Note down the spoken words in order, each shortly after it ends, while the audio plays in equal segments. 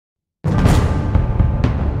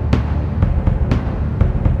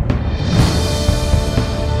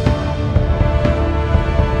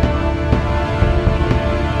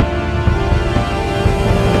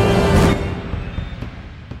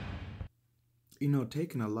You know,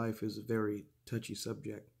 taking a life is a very touchy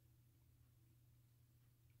subject.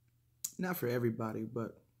 Not for everybody,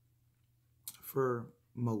 but for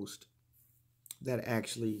most that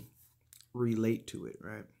actually relate to it,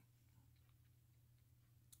 right?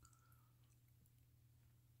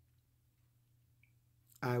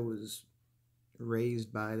 I was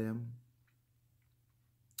raised by them,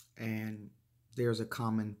 and there's a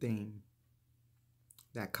common theme.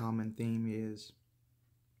 That common theme is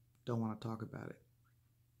don't want to talk about it.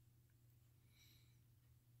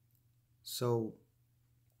 So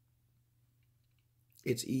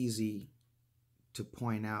it's easy to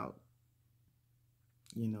point out,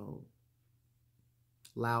 you know,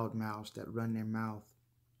 loud mouths that run their mouth,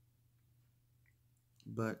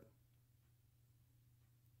 but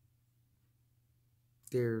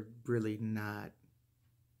they're really not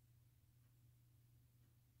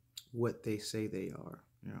what they say they are,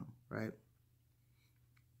 right?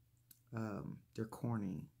 They're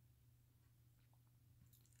corny.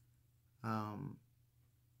 Um,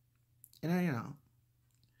 and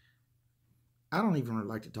I don't even really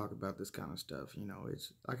like to talk about this kind of stuff.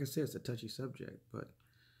 It's like I said, it's a touchy subject,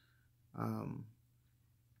 um,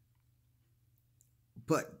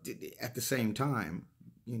 but at the same time,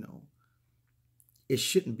 you know, it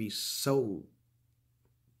shouldn't be so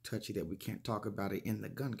touchy that we can't talk about it in the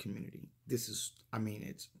gun community.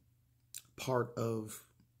 It's part of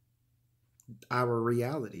our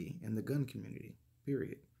reality in the gun community,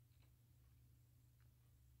 period.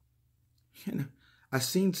 You know, I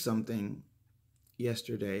seen something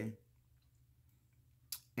yesterday,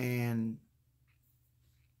 and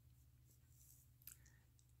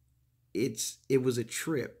it was a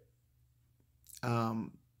trip.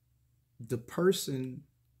 Um, the person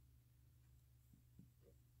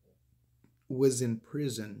was in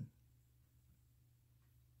prison,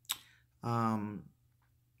 um,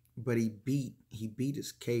 but he beat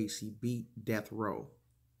his case. He beat death row,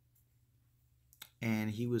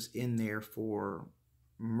 and he was in there for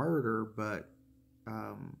murder, but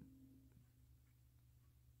um,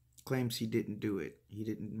 claims he didn't do it. He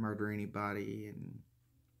didn't murder anybody, and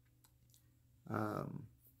um,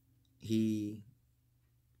 he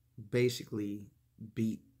basically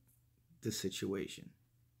beat the situation.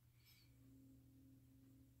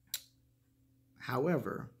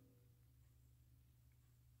 However,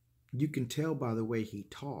 you can tell by the way he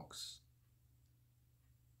talks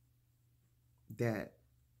that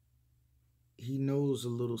he knows a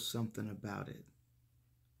little something about it.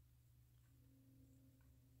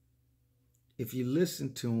 If you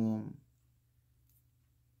listen to him,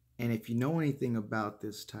 and if you know anything about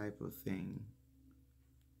this type of thing,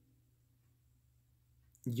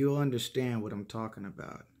 you'll understand what I'm talking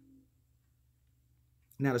about.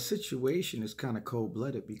 Now, the situation is kind of cold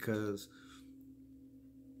blooded because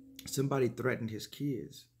somebody threatened his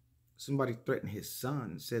kids. Somebody threatened his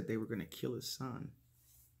son, said they were going to kill his son.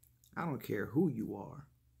 I don't care who you are.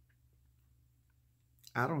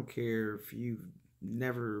 I don't care if you've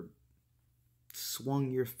never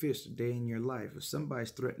swung your fist a day in your life. If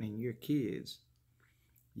somebody's threatening your kids,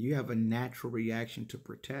 you have a natural reaction to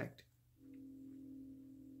protect.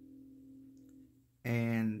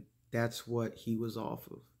 And that's what he was off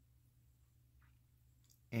of.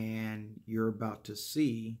 And you're about to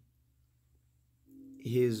see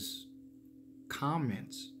his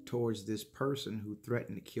comments towards this person who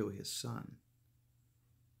threatened to kill his son,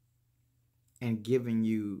 and giving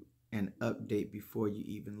you an update before you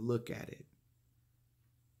even look at it.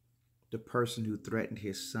 The person who threatened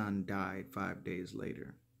his son died 5 days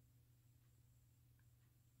later.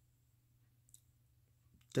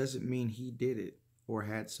 Doesn't mean he did it or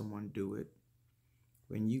had someone do it.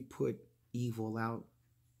 When you put evil out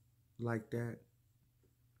like that,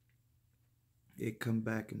 it come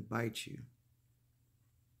back and bite you.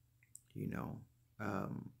 You know,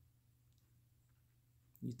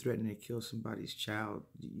 you threaten to kill somebody's child,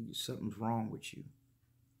 something's wrong with you.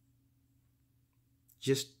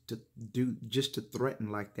 Just to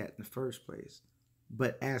threaten like that in the first place.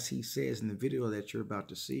 But as he says in the video that you're about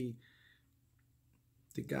to see,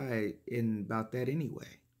 the guy in about that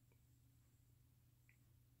anyway.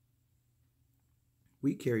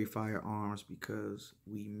 We carry firearms because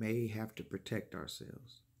we may have to protect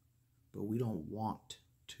ourselves, but we don't want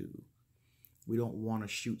to. We don't want to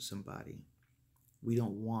shoot somebody. We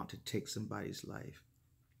don't want to take somebody's life.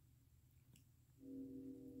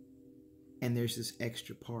 And there's this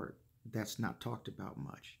extra part that's not talked about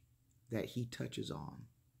much that he touches on.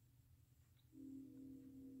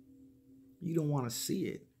 You don't want to see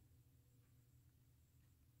it.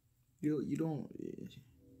 You don't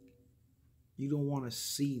want to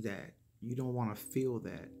see that. You don't want to feel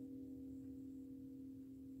that.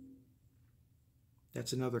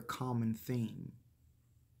 That's another common theme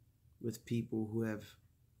with people who have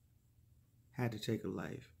had to take a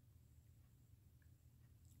life,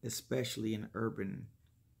 especially in urban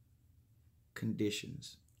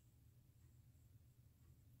conditions.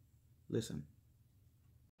 Listen.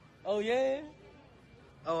 Oh, yeah?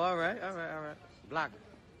 Oh, all right. Block it.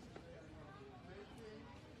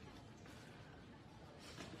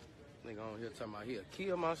 Nigga on here talking about he'll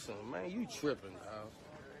kill my son. Man, you tripping, dog.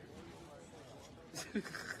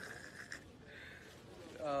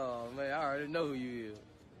 Oh, man, I already know who you is.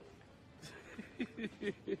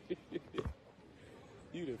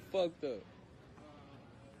 You done fucked up.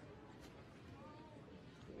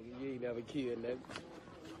 Nigga, you ain't never killed nothing.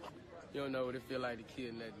 You don't know what it feel like to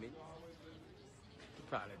kill nothing, nigga. You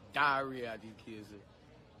probably diarrhea after you kill it.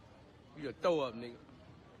 You gonna throw up, nigga.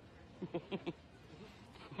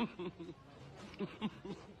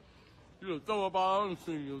 You gonna throw up all on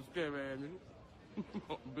the you scary ass nigga.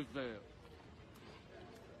 Big fan.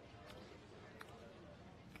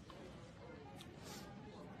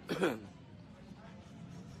 Talking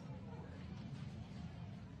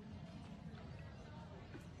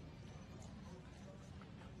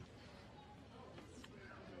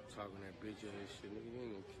that bitch ass shit, nigga. You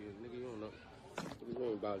ain't gonna kill, nigga. You don't know. Nigga, you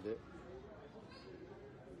ain't about that.